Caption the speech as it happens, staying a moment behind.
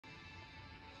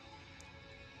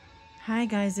Hi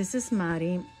guys, this is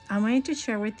Mari. I wanted to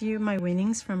share with you my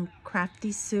winnings from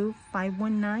Craftysue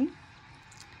 519.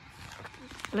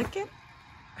 Look at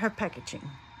her packaging.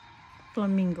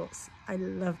 Flamingos. I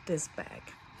love this bag.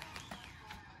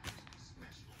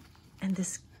 And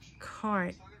this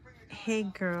card. Hey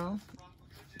girl.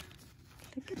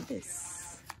 Look at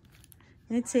this.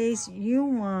 And it says, you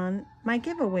won my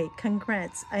giveaway.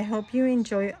 Congrats. I hope you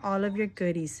enjoy all of your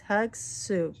goodies. Hugs,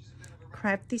 Sue.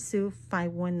 Craftysue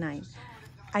 519.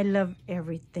 I love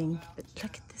everything, but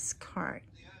look at this card.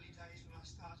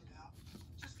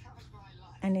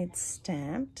 And it's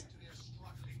stamped.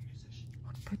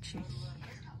 I'll put you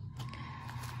here.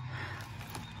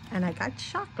 And I got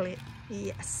chocolate.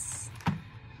 Yes.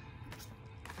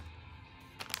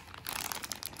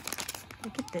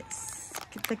 Look at this.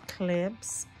 Get the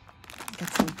clips. I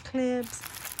got some clips.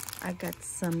 I got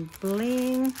some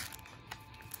bling.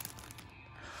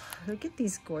 Look at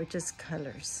these gorgeous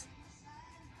colors.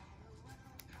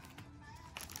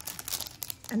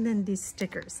 And then these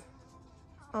stickers.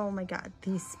 Oh my God,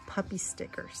 these puppy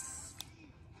stickers.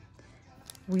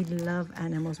 We love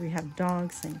animals. We have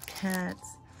dogs and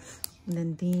cats. And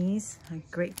then these are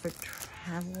great for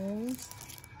travels.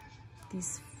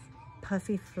 These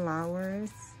puffy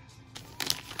flowers.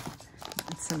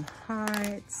 And some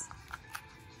hearts.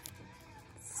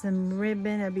 Some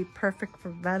ribbon, it'll be perfect for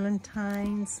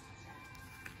Valentine's.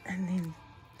 And then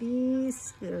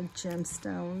these little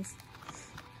gemstones.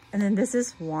 And then this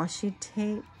is washi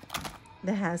tape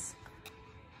that has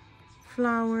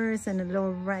flowers and a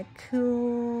little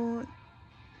raccoon.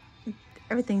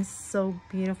 Everything's so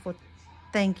beautiful.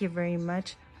 Thank you very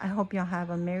much. I hope y'all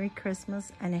have a Merry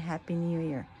Christmas and a Happy New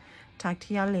Year. Talk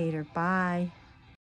to y'all later. Bye.